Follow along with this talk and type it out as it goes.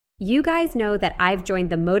You guys know that I've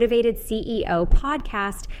joined the Motivated CEO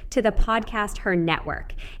podcast to the Podcast Her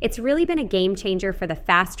Network. It's really been a game changer for the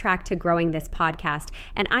fast track to growing this podcast,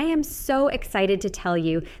 and I am so excited to tell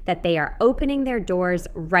you that they are opening their doors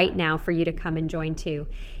right now for you to come and join too.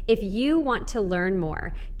 If you want to learn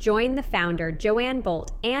more, join the founder, Joanne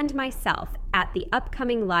Bolt, and myself at the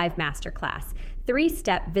upcoming live masterclass,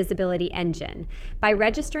 3-Step Visibility Engine, by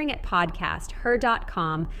registering at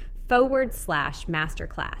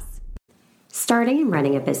podcasther.com/masterclass. Starting and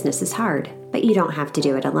running a business is hard, but you don't have to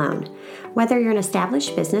do it alone. Whether you're an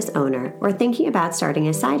established business owner or thinking about starting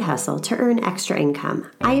a side hustle to earn extra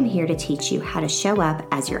income, I am here to teach you how to show up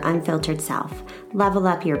as your unfiltered self, level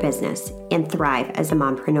up your business, and thrive as a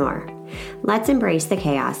mompreneur. Let's embrace the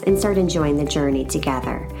chaos and start enjoying the journey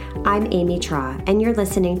together. I'm Amy Traw, and you're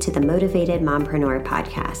listening to the Motivated Mompreneur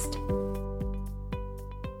podcast.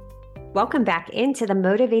 Welcome back into the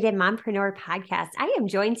Motivated Mompreneur podcast. I am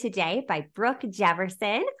joined today by Brooke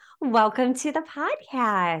Jefferson. Welcome to the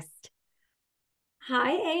podcast.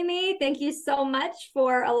 Hi, Amy. Thank you so much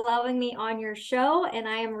for allowing me on your show. And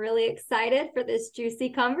I am really excited for this juicy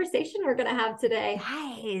conversation we're going to have today.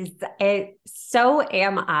 Yes, so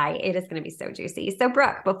am I. It is going to be so juicy. So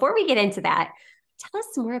Brooke, before we get into that, tell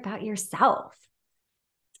us more about yourself.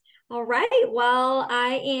 All right. Well,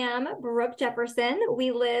 I am Brooke Jefferson.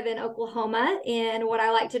 We live in Oklahoma in what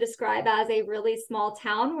I like to describe as a really small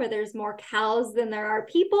town where there's more cows than there are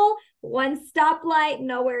people. One stoplight,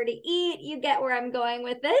 nowhere to eat. You get where I'm going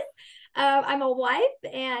with this. I'm a wife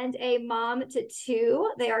and a mom to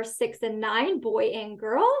 2. They are 6 and 9, boy and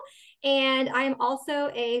girl. And I'm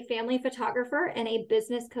also a family photographer and a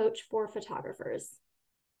business coach for photographers.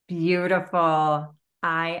 Beautiful.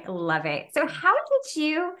 I love it. So how did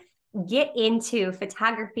you get into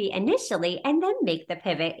photography initially and then make the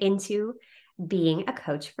pivot into being a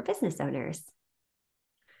coach for business owners?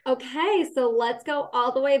 Okay, so let's go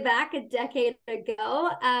all the way back a decade ago.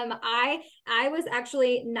 I was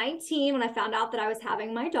actually 19 when I found out that I was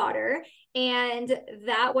having my daughter, and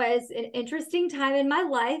that was an interesting time in my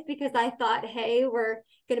life because I thought, hey, we're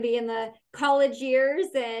going to be in the college years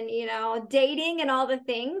and, dating and all the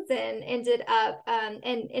things, and ended up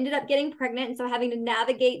getting pregnant. And so having to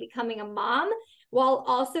navigate becoming a mom while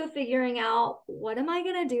also figuring out, what am I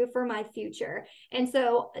going to do for my future? And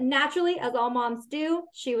so naturally, as all moms do,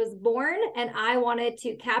 she was born and I wanted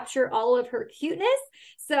to capture all of her cuteness.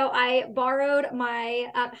 So I borrowed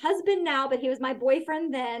my husband now, but he was my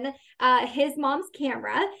boyfriend then, his mom's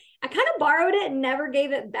camera. I kind of borrowed it and never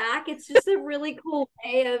gave it back. It's just a really cool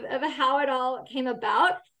way of how it all came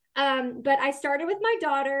about. But I started with my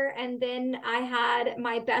daughter, and then I had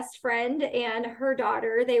my best friend and her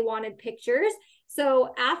daughter. They wanted pictures.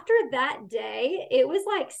 So after that day, it was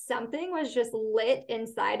like something was just lit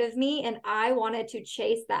inside of me and I wanted to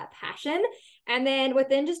chase that passion. And then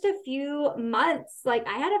within just a few months, I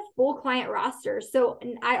had a full client roster. So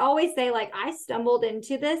I always say I stumbled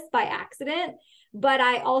into this by accident, but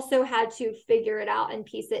I also had to figure it out and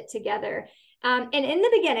piece it together. And in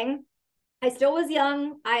the beginning, I still was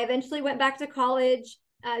young. I eventually went back to college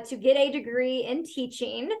to get a degree in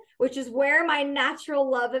teaching, which is where my natural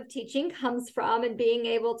love of teaching comes from and being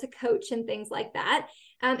able to coach and things like that.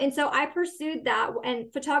 And so I pursued that,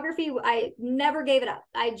 and photography, I never gave it up.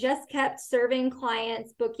 I just kept serving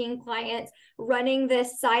clients, booking clients, running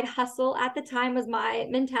this side hustle at the time was my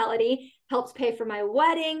mentality. Helped pay for my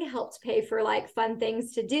wedding, helped pay for fun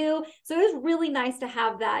things to do. So it was really nice to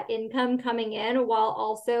have that income coming in while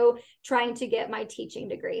also trying to get my teaching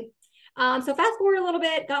degree. So fast forward a little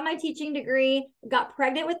bit, got my teaching degree, got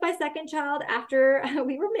pregnant with my second child after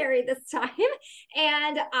we were married this time.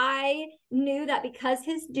 And I knew that because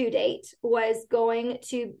his due date was going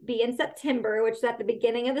to be in September, which is at the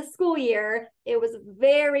beginning of the school year, it was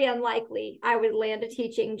very unlikely I would land a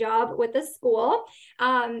teaching job with a school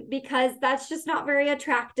because that's just not very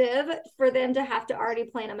attractive for them to have to already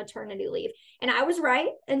plan a maternity leave. And I was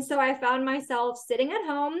right. And so I found myself sitting at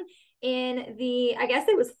home in I guess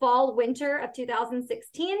it was fall, winter of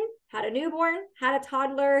 2016, had a newborn, had a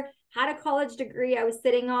toddler, had a college degree I was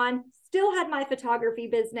sitting on, still had my photography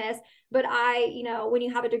business. But when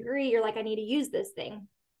you have a degree, you're like, I need to use this thing.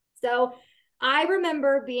 So I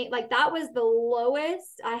remember being that was the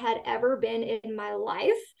lowest I had ever been in my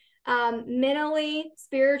life. Mentally,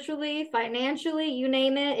 spiritually, financially, you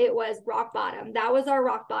name it, it was rock bottom. That was our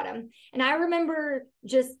rock bottom. And I remember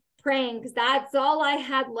just praying, because that's all I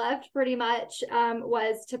had left pretty much,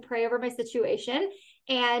 was to pray over my situation.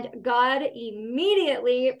 And God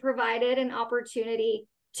immediately provided an opportunity,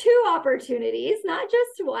 2 opportunities, not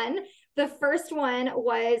just one. The first one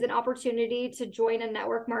was an opportunity to join a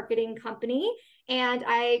network marketing company And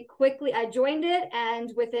I joined it,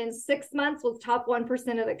 and within 6 months was top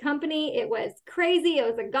 1% of the company. It was crazy. It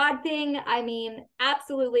was a God thing. I mean,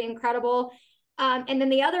 absolutely incredible. And then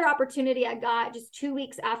the other opportunity I got just 2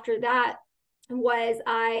 weeks after that was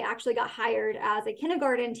I actually got hired as a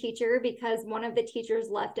kindergarten teacher because one of the teachers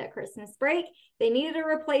left at Christmas break. They needed a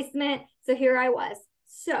replacement. So here I was.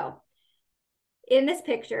 So in this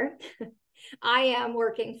picture, I am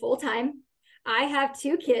working full time. I have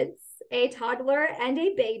 2 kids, a toddler and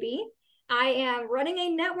a baby. I am running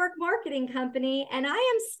a network marketing company, and I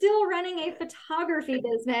am still running a photography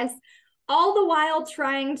business, all the while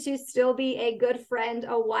trying to still be a good friend,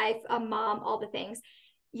 a wife, a mom, all the things.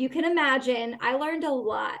 You can imagine I learned a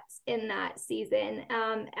lot in that season.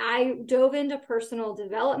 I dove into personal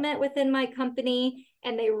development within my company,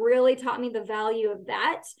 and they really taught me the value of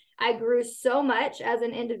that. I grew so much as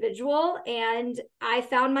an individual, and I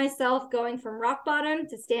found myself going from rock bottom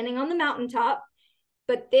to standing on the mountaintop.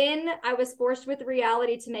 But then I was forced with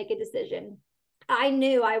reality to make a decision. I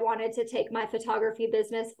knew I wanted to take my photography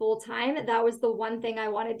business full time. That was the one thing I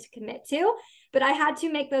wanted to commit to, but I had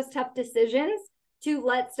to make those tough decisions to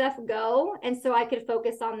let stuff go, and so I could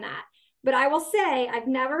focus on that. But I will say I've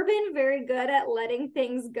never been very good at letting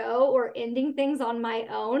things go or ending things on my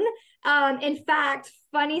own. In fact,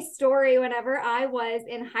 funny story, whenever I was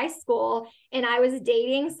in high school and I was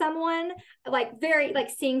dating someone,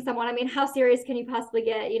 seeing someone, I mean, how serious can you possibly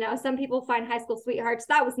get? You know, some people find high school sweethearts.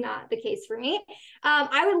 That was not the case for me.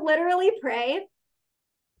 I would literally pray,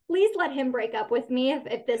 please let him break up with me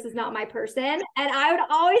if this is not my person. And I would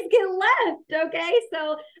always get left. Okay.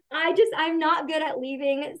 So I'm not good at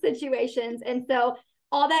leaving situations. And so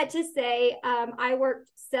all that to say, I worked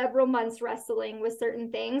several months wrestling with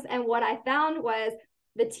certain things. And what I found was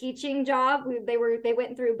the teaching job, they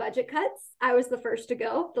went through budget cuts. I was the first to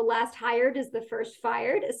go. The last hired is the first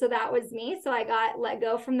fired. So that was me. So I got let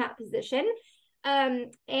go from that position. And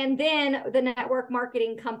then the network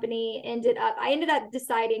marketing company I ended up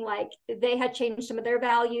deciding like they had changed some of their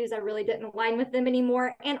values. I really didn't align with them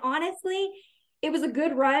anymore. And honestly, it was a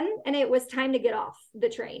good run and it was time to get off the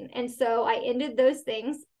train. And so I ended those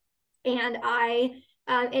things, and I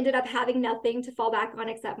ended up having nothing to fall back on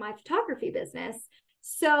except my photography business.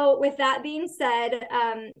 So with that being said,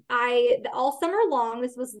 all summer long,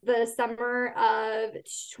 this was the summer of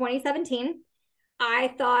 2017,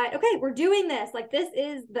 I thought, okay, we're doing this. Like, this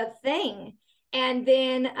is the thing. And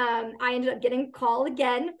then I ended up getting a call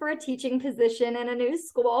again for a teaching position in a new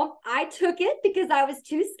school. I took it because I was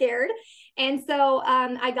too scared. And so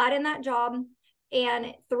I got in that job.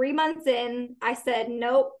 And 3 months in, I said,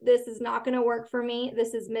 nope, this is not going to work for me.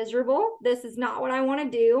 This is miserable. This is not what I want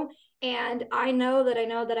to do. And I know that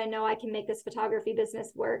I can make this photography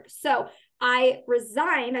business work. So I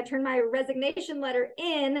resigned. I turned my resignation letter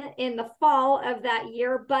in the fall of that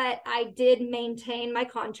year, but I did maintain my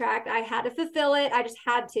contract. I had to fulfill it. I just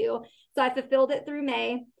had to. So I fulfilled it through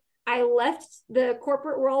May. I left the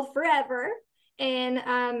corporate world forever. And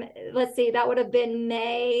let's see, that would have been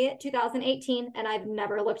May 2018, and I've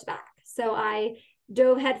never looked back. So I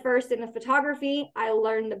dove headfirst into photography. I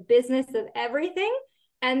learned the business of everything.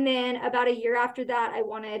 And then about a year after that,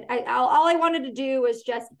 all I wanted to do was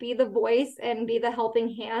just be the voice and be the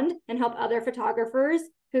helping hand and help other photographers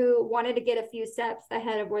who wanted to get a few steps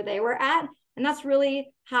ahead of where they were at. And that's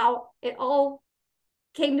really how it all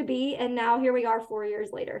came to be. And now here we are 4 years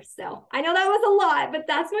later. So I know that was a lot, but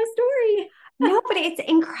that's my story. No, but it's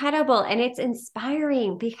incredible and it's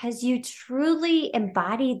inspiring because you truly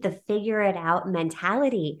embodied the figure it out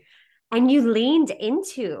mentality, and you leaned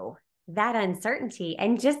into that uncertainty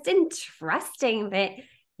and just in trusting that,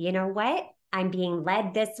 you know what, I'm being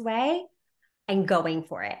led this way and going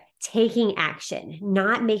for it, taking action,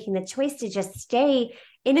 not making the choice to just stay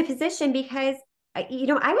in a position because, I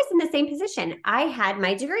was in the same position. I had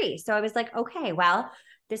my degree. So I was like, okay, well,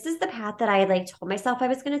 this is the path that I told myself I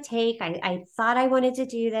was going to take. I thought I wanted to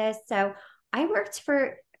do this. So I worked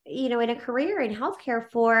for, in a career in healthcare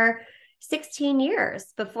for 16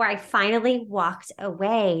 years before I finally walked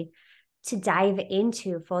away to dive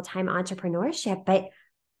into full-time entrepreneurship. But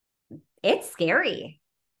it's scary,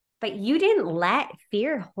 but you didn't let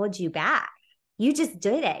fear hold you back. You just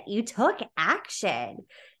did it. You took action.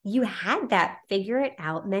 You had that figure it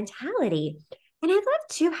out mentality. And I love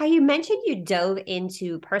too how you mentioned you dove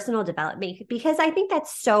into personal development, because I think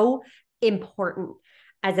that's so important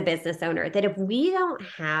as a business owner, that if we don't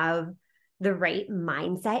have the right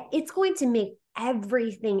mindset, it's going to make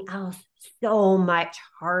everything else so much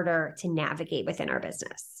harder to navigate within our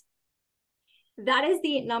business. That is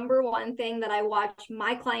the number one thing that I watch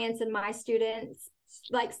my clients and my students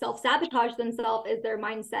self-sabotage themselves, is their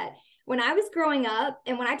mindset. when I was growing up,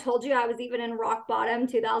 and when I told you I was even in rock bottom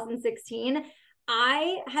 2016,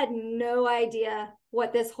 I had no idea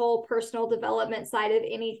what this whole personal development side of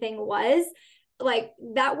anything was. Like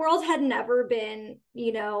that world had never been,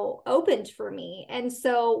 opened for me. And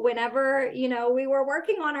so whenever, we were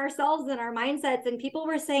working on ourselves and our mindsets, and people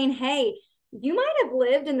were saying, hey, you might have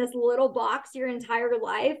lived in this little box your entire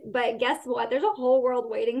life, but guess what? There's a whole world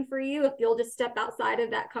waiting for you if you'll just step outside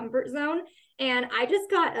of that comfort zone. And I just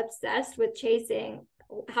got obsessed with chasing,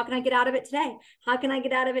 how can I get out of it today? How can I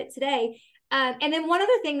get out of it today? And then one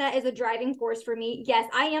other thing that is a driving force for me, yes,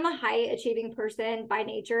 I am a high achieving person by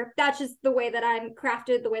nature. That's just the way that I'm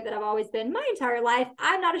crafted, the way that I've always been my entire life.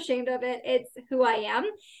 I'm not ashamed of it. It's who I am.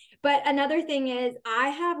 But another thing is I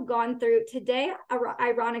have gone through today,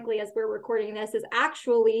 ironically, as we're recording this, is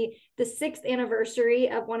actually the 6th anniversary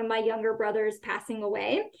of one of my younger brothers passing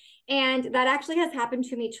away. And that actually has happened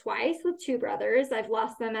to me twice with 2 brothers. I've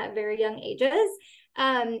lost them at very young ages.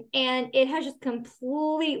 And it has just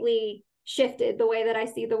completely shifted the way that I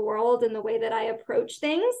see the world and the way that I approach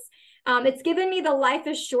things. It's given me the life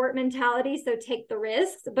is short mentality, so take the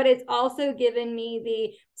risks, but it's also given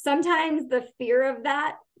me sometimes the fear of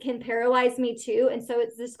that can paralyze me too. And so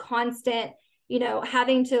it's this constant,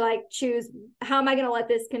 having to like choose, how am I going to let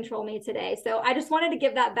this control me today? So I just wanted to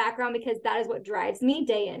give that background because that is what drives me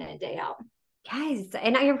day in and day out. Yes.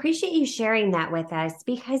 And I appreciate you sharing that with us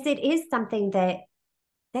because it is something that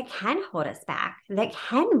can hold us back, that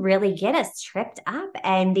can really get us tripped up.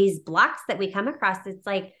 And these blocks that we come across, it's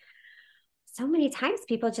like so many times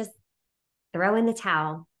people just throw in the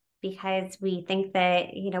towel because we think that,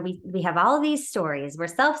 we have all these stories, we're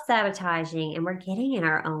self-sabotaging and we're getting in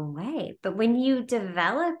our own way. But when you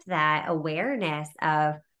develop that awareness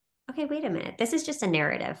of, okay, wait a minute, this is just a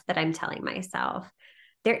narrative that I'm telling myself.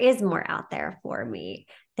 There is more out there for me,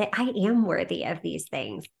 that I am worthy of these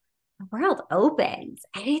things. The world opens,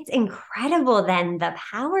 and it's incredible then the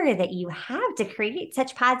power that you have to create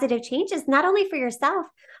such positive changes, not only for yourself,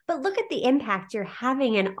 but look at the impact you're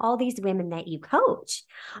having in all these women that you coach,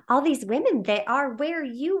 all these women that are where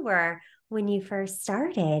you were when you first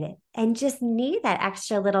started and just need that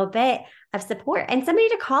extra little bit of support and somebody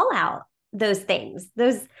to call out those things,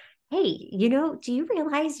 hey, do you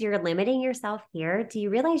realize you're limiting yourself here? Do you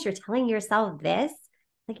realize you're telling yourself this?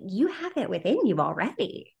 Like you have it within you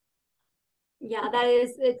already. Yeah,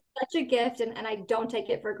 it's such a gift, and I don't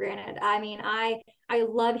take it for granted. I mean, I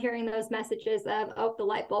love hearing those messages of, oh, the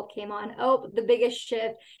light bulb came on, oh, the biggest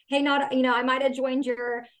shift. Hey, I might have joined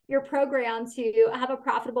your program to have a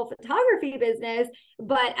profitable photography business,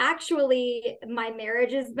 but actually my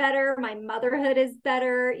marriage is better, my motherhood is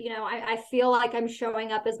better. I feel like I'm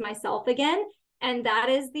showing up as myself again. And that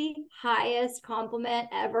is the highest compliment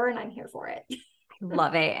ever, and I'm here for it.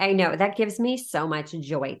 Love it. I know that gives me so much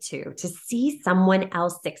joy too, to see someone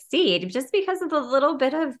else succeed just because of the little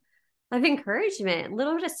bit of encouragement,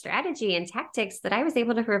 little bit of strategy and tactics that I was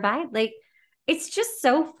able to provide. Like it's just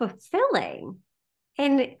so fulfilling.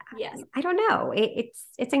 And yes, I don't know, it's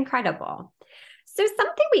incredible. So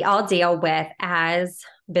something we all deal with as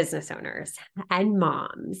business owners and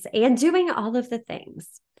moms and doing all of the things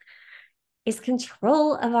is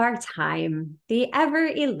control of our time, the ever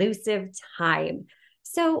elusive time.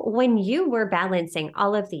 So when you were balancing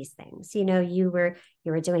all of these things, you were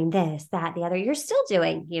doing this, that, the other, you're still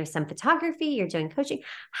doing, some photography, you're doing coaching.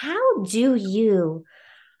 How do you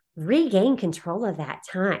regain control of that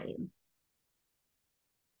time?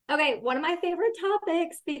 Okay, one of my favorite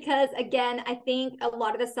topics, because again, I think a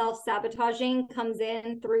lot of the self-sabotaging comes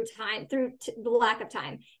in through the lack of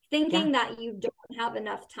time, thinking that you don't have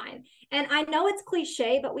enough time. And I know it's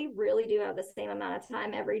cliche, but we really do have the same amount of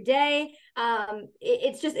time every day.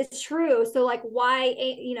 It's true. So like why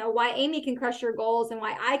Amy can crush your goals and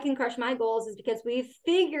why I can crush my goals is because we've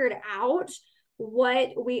figured out what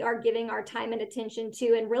we are giving our time and attention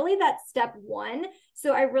to. And really that's step one.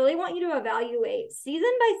 So I really want you to evaluate season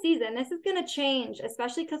by season. This is going to change,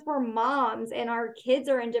 especially because we're moms and our kids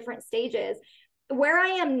are in different stages. Where I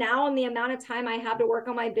am now and the amount of time I have to work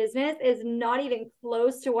on my business is not even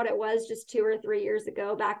close to what it was just 2 or 3 years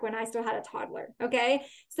ago, back when I still had a toddler. Okay.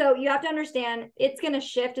 So you have to understand it's going to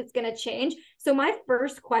shift. It's going to change. So my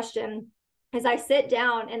first question is I sit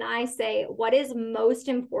down and I say, what is most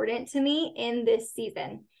important to me in this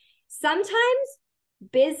season? Sometimes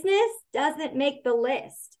business doesn't make the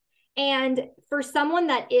list. And for someone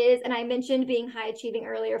that is, and I mentioned being high achieving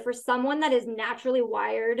earlier, for someone that is naturally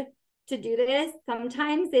wired to do this,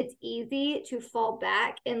 sometimes it's easy to fall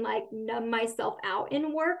back and like numb myself out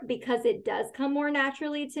in work because it does come more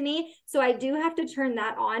naturally to me. So I do have to turn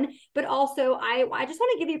that on. But also I just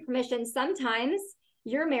want to give you permission. Sometimes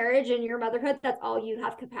your marriage and your motherhood, that's all you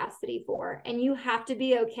have capacity for. And you have to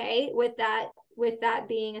be okay with that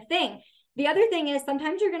being a thing. The other thing is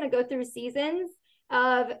sometimes you're going to go through seasons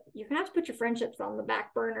of you're going to have to put your friendships on the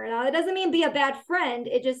back burner. Now, that doesn't mean be a bad friend.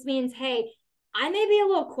 It just means, hey, I may be a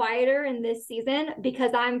little quieter in this season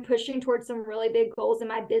because I'm pushing towards some really big goals in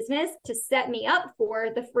my business to set me up for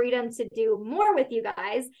the freedom to do more with you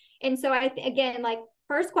guys. And so again, like,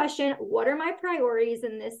 first question, what are my priorities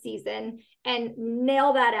in this season? And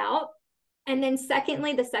nail that out. And then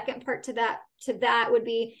secondly, the second part to that would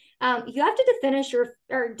be you have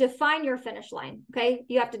to define your finish line. Okay.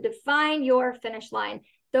 You have to define your finish line.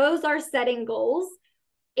 Those are setting goals.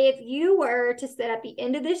 If you were to sit at the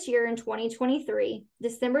end of this year in 2023,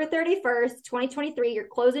 December 31st, 2023, you're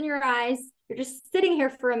closing your eyes, you're just sitting here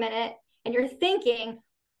for a minute and you're thinking,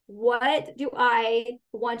 what do I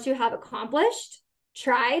want to have accomplished,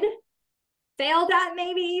 tried, failed at,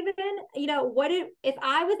 maybe even, if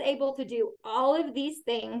I was able to do all of these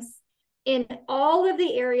things in all of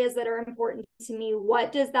the areas that are important to me,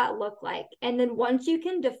 what does that look like? And then once you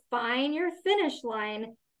can define your finish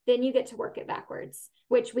line, then you get to work it backwards,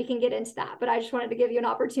 which we can get into that. But I just wanted to give you an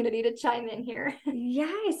opportunity to chime in here.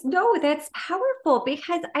 Yes, no, that's powerful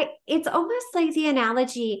because it's almost like the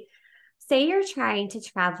analogy. Say you're trying to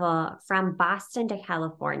travel from Boston to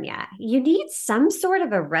California. You need some sort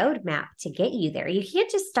of a roadmap to get you there. You can't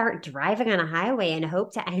just start driving on a highway and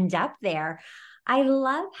hope to end up there. I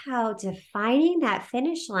love how defining that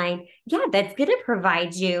finish line, that's going to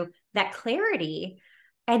provide you that clarity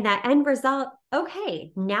and that end result.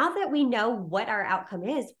 Okay, now that we know what our outcome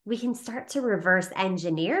is, we can start to reverse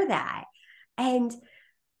engineer that. And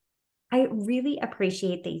I really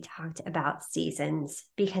appreciate that you talked about seasons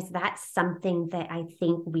because that's something that I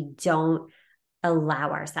think we don't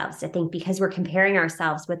allow ourselves to think because we're comparing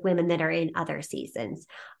ourselves with women that are in other seasons.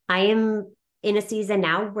 I am in a season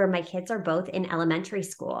now where my kids are both in elementary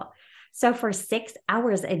school. So for 6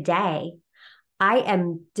 hours a day, I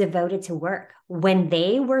am devoted to work. When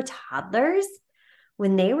they were toddlers,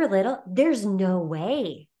 when they were little, there's no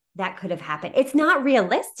way that could have happened. It's not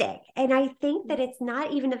realistic. And I think that it's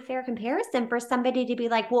not even a fair comparison for somebody to be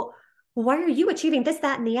like, well, why are you achieving this,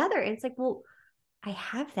 that, and the other? And it's like, well, I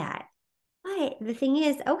have that. But the thing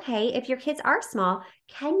is, okay, if your kids are small,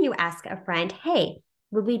 can you ask a friend, hey,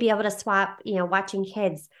 would we be able to swap, watching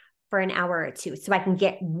kids for an hour or two so I can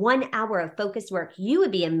get 1 hour of focused work? You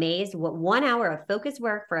would be amazed what 1 hour of focused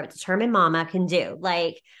work for a determined mama can do.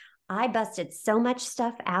 Like, I busted so much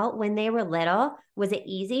stuff out when they were little. Was it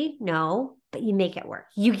easy? No, but you make it work.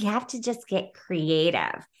 You have to just get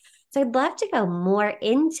creative. So I'd love to go more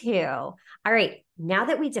into, all right, now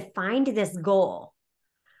that we defined this goal,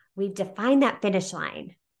 we've defined that finish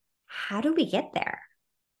line. How do we get there?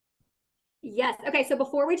 Yes. Okay. So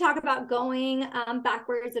before we talk about going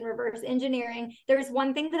backwards and reverse engineering, there's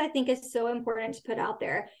one thing that I think is so important to put out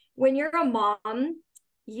there. When you're a mom,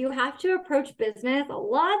 you have to approach business a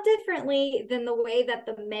lot differently than the way that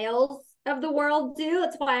the males of the world do.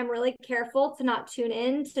 That's why I'm really careful to not tune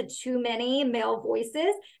in to too many male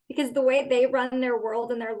voices, because the way they run their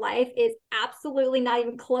world and their life is absolutely not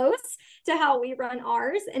even close to how we run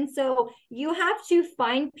ours. And so you have to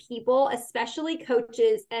find people, especially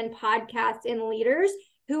coaches and podcast and leaders,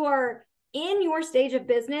 who are in your stage of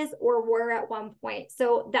business or were at one point.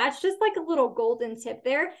 So that's just like a little golden tip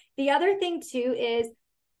there. The other thing too is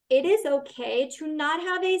it is okay to not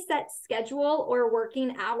have a set schedule or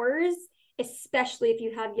working hours, especially if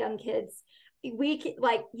you have young kids.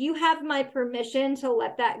 You have my permission to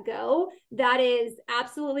let that go. That is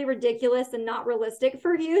absolutely ridiculous and not realistic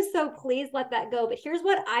for you. So please let that go. But here's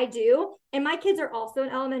what I do. And my kids are also in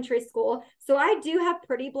elementary school. So I do have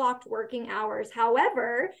pretty blocked working hours.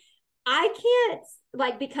 However, I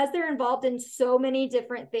can't, because they're involved in so many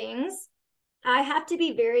different things, I have to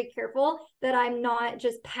be very careful that I'm not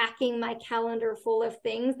just packing my calendar full of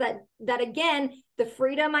things that again, the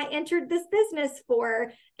freedom I entered this business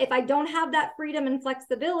for, if I don't have that freedom and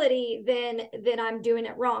flexibility, then I'm doing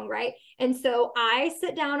it wrong, right? And so I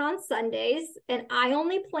sit down on Sundays and I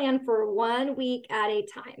only plan for 1 week at a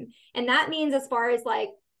time. And that means as far as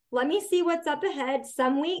let me see what's up ahead.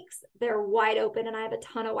 Some weeks they're wide open and I have a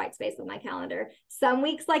ton of white space on my calendar. Some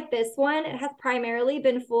weeks like this one, it has primarily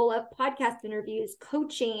been full of podcast interviews,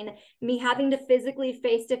 coaching, me having to physically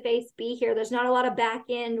face-to-face be here. There's not a lot of back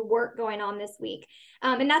end work going on this week.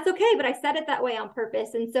 And that's okay, but I set it that way on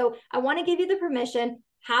purpose. And so I want to give you the permission,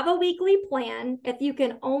 have a weekly plan. If you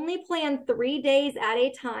can only plan 3 days at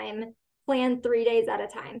a time, plan 3 days at a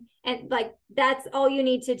time. And that's all you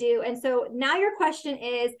need to do. And so now your question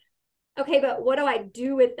is, Okay, but what do I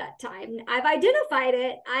do with that time? I've identified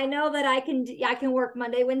it. I know that I can work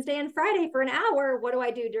Monday, Wednesday, and Friday for an hour. What do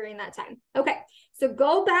I do during that time? Okay. So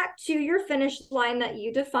go back to your finish line that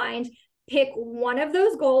you defined. Pick one of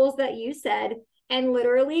those goals that you said and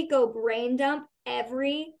literally go brain dump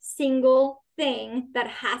every single thing that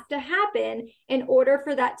has to happen in order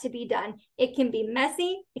for that to be done. It can be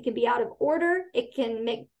messy, it can be out of order, it can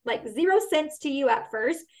make like zero sense to you at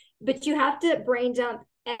first, but you have to brain dump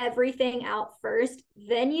everything out first.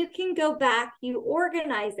 Then you can go back, you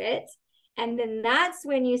organize it, and then that's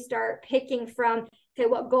when you start picking from, okay,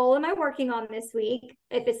 what goal am I working on this week?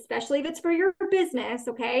 Especially if it's for your business,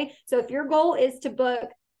 okay? So if your goal is to book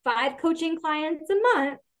 5 coaching clients a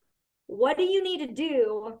month, what do you need to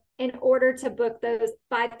do in order to book those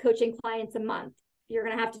 5 coaching clients a month? You're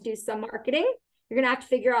going to have to do some marketing. You're going to have to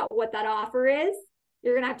figure out what that offer is.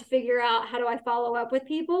 You're going to have to figure out, how do I follow up with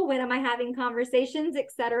people? When am I having conversations,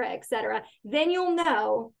 et cetera, et cetera. Then you'll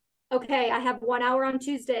know, okay, I have 1 hour on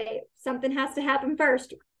Tuesday. Something has to happen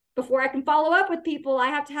first. Before I can follow up with people, I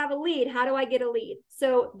have to have a lead. How do I get a lead?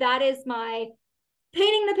 So that is my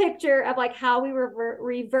painting the picture of like how we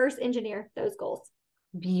reverse engineer those goals.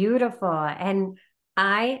 Beautiful. And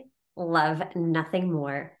I love nothing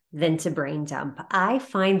more than to brain dump. I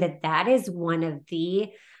find that that is one of the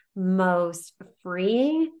most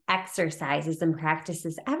freeing exercises and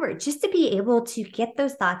practices ever, just to be able to get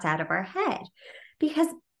those thoughts out of our head. Because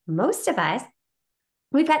most of us,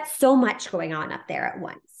 we've got so much going on up there at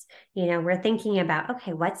once. We're thinking about,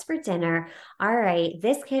 okay, what's for dinner? All right,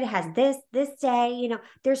 this kid has this day,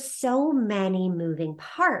 there's so many moving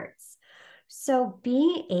parts. So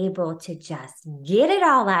being able to just get it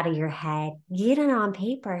all out of your head, get it on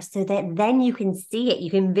paper so that then you can see it,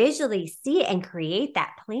 you can visually see it and create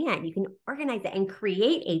that plan. You can organize it and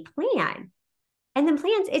create a plan. And then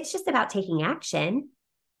plans, it's just about taking action.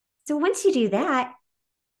 So once you do that,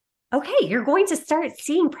 okay, you're going to start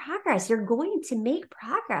seeing progress. You're going to make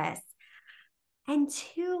progress. And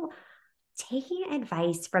 2, taking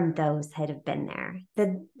advice from those that have been there,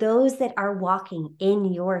 those that are walking in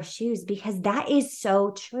your shoes, because that is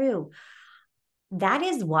so true. That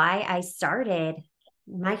is why I started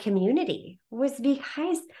my community, was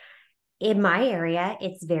because in my area,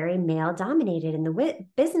 it's very male dominated in the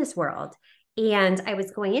business world. And I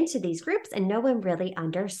was going into these groups and no one really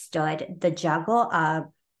understood the juggle of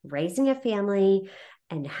raising a family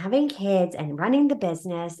and having kids and running the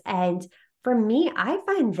business. And for me, I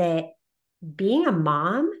find that being a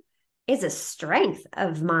mom is a strength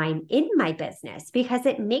of mine in my business because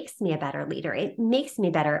it makes me a better leader. It makes me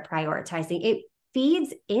better at prioritizing. It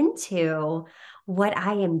feeds into what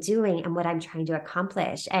I am doing and what I'm trying to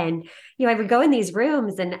accomplish. And, I would go in these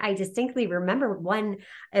rooms and I distinctly remember one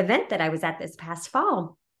event that I was at this past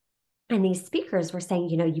fall. And these speakers were saying,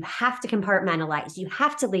 you have to compartmentalize, you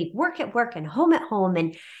have to leave work at work and home at home.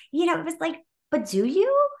 And, it was like, but do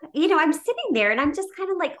you? I'm sitting there and I'm just kind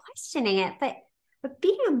of like questioning it. But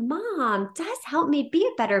being a mom does help me be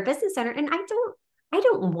a better business owner. And I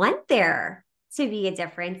don't want there to be a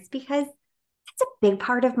difference because that's a big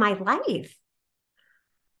part of my life.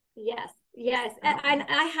 Yes, yes. And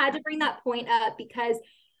I had to bring that point up because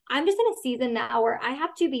I'm just in a season now where I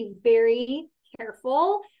have to be very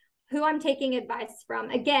careful who I'm taking advice from.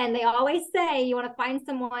 Again, they always say you want to find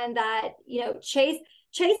someone that,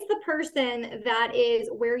 chase the person that is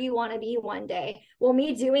where you want to be one day. Well,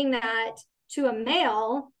 me doing that to a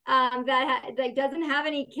male that doesn't have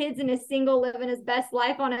any kids and is single, living his best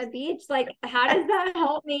life on a beach, like how does that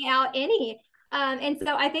help me out any? And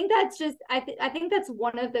so I think that's just, I think that's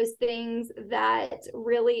one of those things that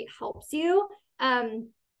really helps you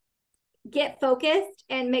get focused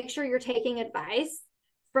and make sure you're taking advice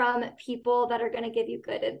from people that are going to give you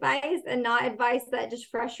good advice and not advice that just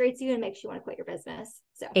frustrates you and makes you want to quit your business.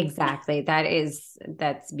 So exactly.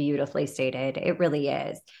 That's beautifully stated. It really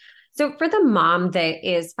is. So for the mom that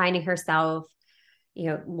is finding herself,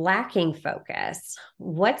 lacking focus,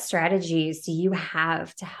 what strategies do you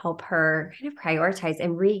have to help her kind of prioritize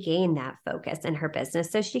and regain that focus in her business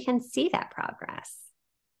so she can see that progress?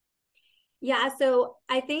 Yeah, so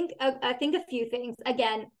I think a few things.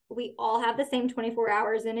 Again, we all have the same 24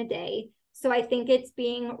 hours in a day. So I think it's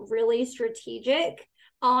being really strategic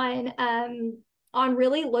on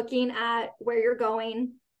really looking at where you're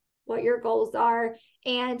going, what your goals are,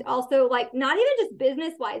 and also like not even just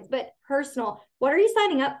business wise, but personal. What are you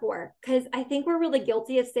signing up for? Because I think we're really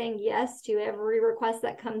guilty of saying yes to every request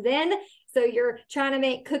that comes in. So you're trying to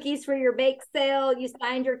make cookies for your bake sale. You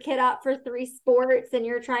signed your kid up for 3 sports and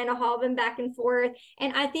you're trying to haul them back and forth.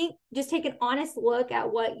 And I think just take an honest look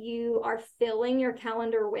at what you are filling your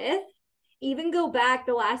calendar with even go back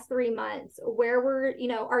the last 3 months where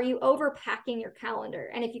are you overpacking your calendar?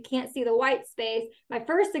 And if you can't see the white space, my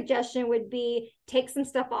first suggestion would be take some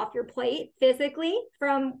stuff off your plate physically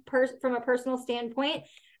from a personal standpoint.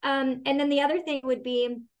 And then the other thing would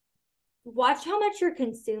be watch how much you're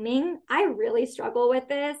consuming. I really struggle with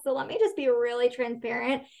this. So let me just be really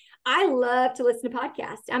transparent. I love to listen to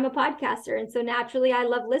podcasts. I'm a podcaster. And so naturally, I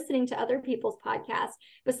love listening to other people's podcasts.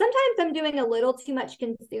 But sometimes I'm doing a little too much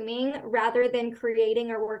consuming rather than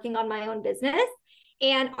creating or working on my own business.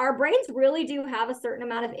 And our brains really do have a certain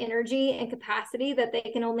amount of energy and capacity that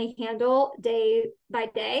they can only handle day by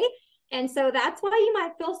day. And so that's why you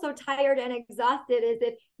might feel so tired and exhausted, is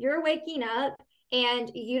if you're waking up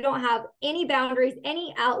and you don't have any boundaries,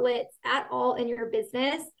 any outlets at all in your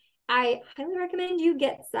business. I highly recommend you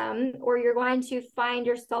get some, or you're going to find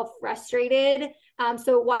yourself frustrated.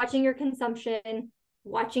 So watching your consumption,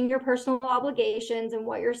 watching your personal obligations and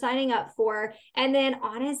what you're signing up for, and then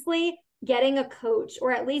honestly, getting a coach,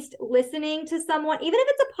 or at least listening to someone, even if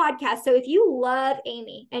it's a podcast. So if you love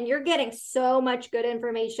Amy and you're getting so much good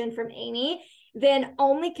information from Amy, then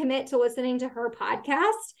only commit to listening to her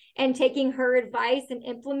podcast and taking her advice and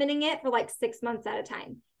implementing it for like 6 months at a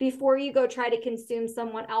time before you go try to consume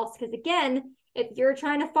someone else. Because again, if you're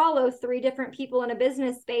trying to follow 3 different people in a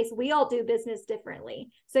business space, we all do business differently.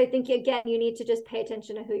 So I think, again, you need to just pay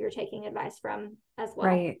attention to who you're taking advice from as well.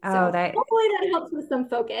 Right. So hopefully that helps with some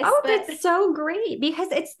focus. That's so great,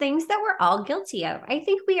 because it's things that we're all guilty of. I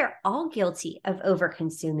think we are all guilty of over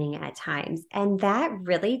consuming at times. And that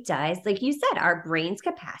really does, like you said, our brain's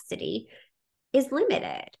capacity is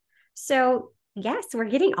limited. So yes, we're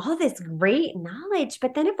getting all this great knowledge,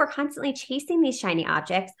 but then if we're constantly chasing these shiny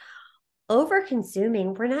objects, over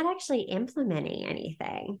consuming, we're not actually implementing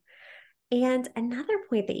anything. And another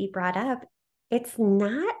point that you brought up, it's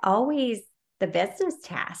not always the business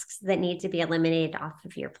tasks that need to be eliminated off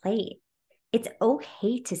of your plate. It's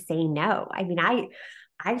okay to say no. I mean,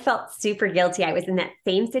 I felt super guilty. I was in that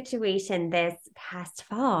same situation this past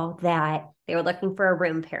fall that they were looking for a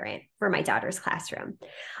room parent for my daughter's classroom.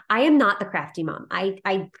 I am not the crafty mom.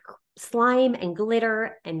 I slime and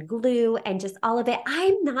glitter and glue and just all of it.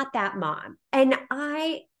 I'm not that mom. And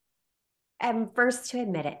I am first to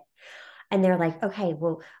admit it. And they're like, okay,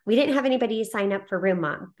 well, we didn't have anybody sign up for room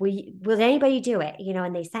mom. Will anybody do it?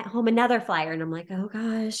 And they sent home another flyer, and I'm like, oh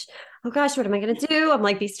gosh, what am I going to do? I'm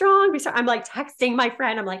like, be strong. I'm like texting my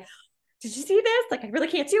friend. I'm like, did you see this? Like, I really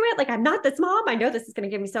can't do it. Like, I'm not this mom. I know this is going to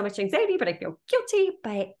give me so much anxiety, but I feel guilty.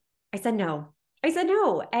 But I said no.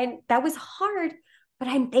 And that was hard, but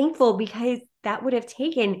I'm thankful, because that would have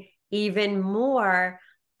taken even more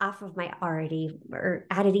off of my already, or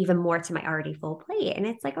added even more to my already full plate. And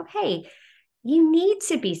it's like, okay, you need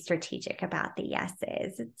to be strategic about the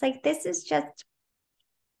yeses. It's like, this is just,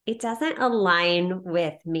 it doesn't align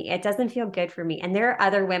with me. It doesn't feel good for me. And there are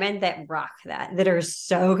other women that rock that are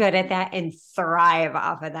so good at that and thrive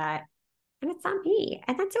off of that. And it's not me.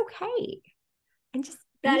 And that's okay. And just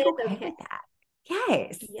that be is okay with that.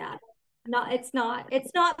 Yes. Yeah. No, it's not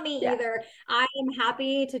me either. I am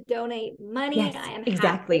happy to donate money. Yes, I am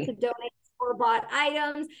exactly. happy to donate store-bought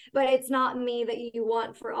items, but it's not me that you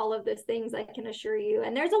want for all of those things, I can assure you.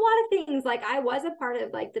 And there's a lot of things, like I was a part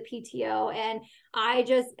of like the PTO, and I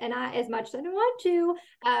as much as I didn't want to,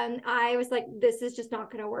 I was like, this is just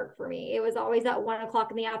not going to work for me. It was always at 1:00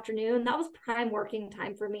 in the afternoon. That was prime working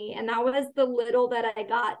time for me. And that was the little that I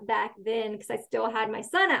got back then, because I still had my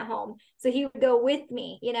son at home. So he would go with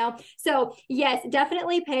me, So yes,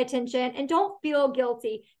 definitely pay attention and don't feel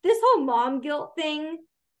guilty. This whole mom guilt thing,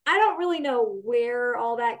 I don't really know where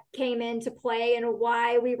all that came into play and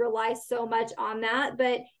why we rely so much on that.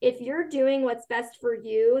 But if you're doing what's best for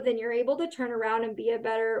you, then you're able to turn around and be a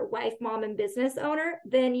better wife, mom, and business owner.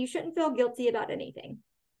 Then you shouldn't feel guilty about anything.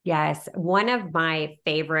 Yes. One of my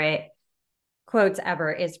favorite quotes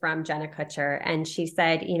ever is from Jenna Kutcher. And she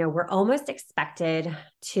said, we're almost expected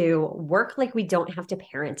to work like we don't have to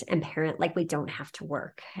parent, and parent like we don't have to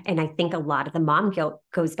work. And I think a lot of the mom guilt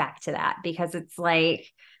goes back to that, because it's like,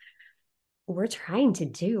 we're trying to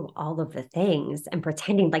do all of the things and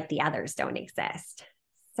pretending like the others don't exist.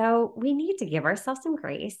 So we need to give ourselves some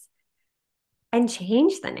grace and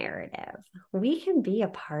change the narrative. We can be a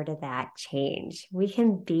part of that change. We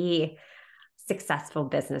can be successful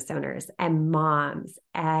business owners and moms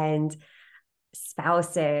and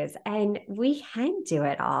spouses, and we can do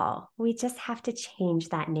it all. We just have to change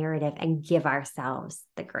that narrative and give ourselves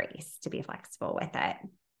the grace to be flexible with it.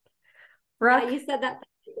 Brooke, yeah, you said that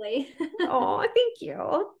perfectly. Oh, thank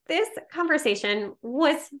you. This conversation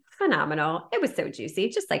was phenomenal. It was so juicy,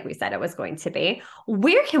 just like we said it was going to be.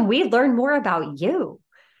 Where can we learn more about you?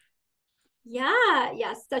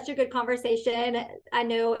 Yeah, such a good conversation. I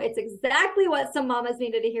know it's exactly what some mamas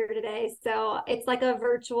needed to hear today. So it's like a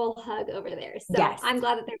virtual hug over there. So Yes. I'm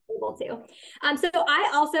glad that they're able to. So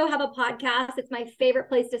I also have a podcast. It's my favorite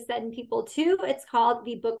place to send people to. It's called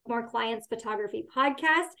the Book More Clients Photography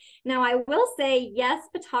Podcast. Now, I will say, yes,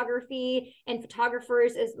 photography and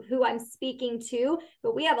photographers is who I'm speaking to,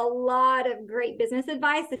 but we have a lot of great business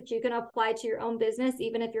advice that you can apply to your own business,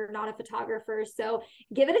 even if you're not a photographer. So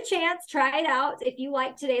give it a chance, try it out. If you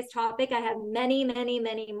like today's topic, I have many, many,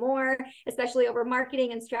 many more, especially over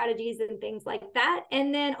marketing and strategies and things like that.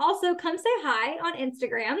 And then also come say hi on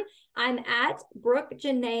Instagram. I'm at Brooke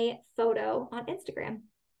Janae Photo on Instagram.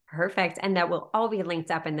 Perfect. And that will all be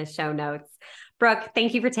linked up in the show notes. Brooke,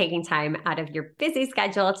 thank you for taking time out of your busy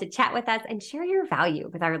schedule to chat with us and share your value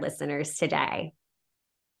with our listeners today.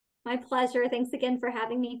 My pleasure. Thanks again for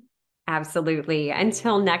having me. Absolutely.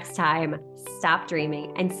 Until next time, stop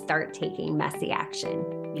dreaming and start taking messy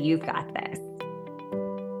action. You've got this.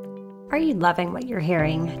 Are you loving what you're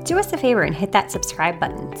hearing? Do us a favor and hit that subscribe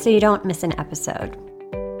button so you don't miss an episode.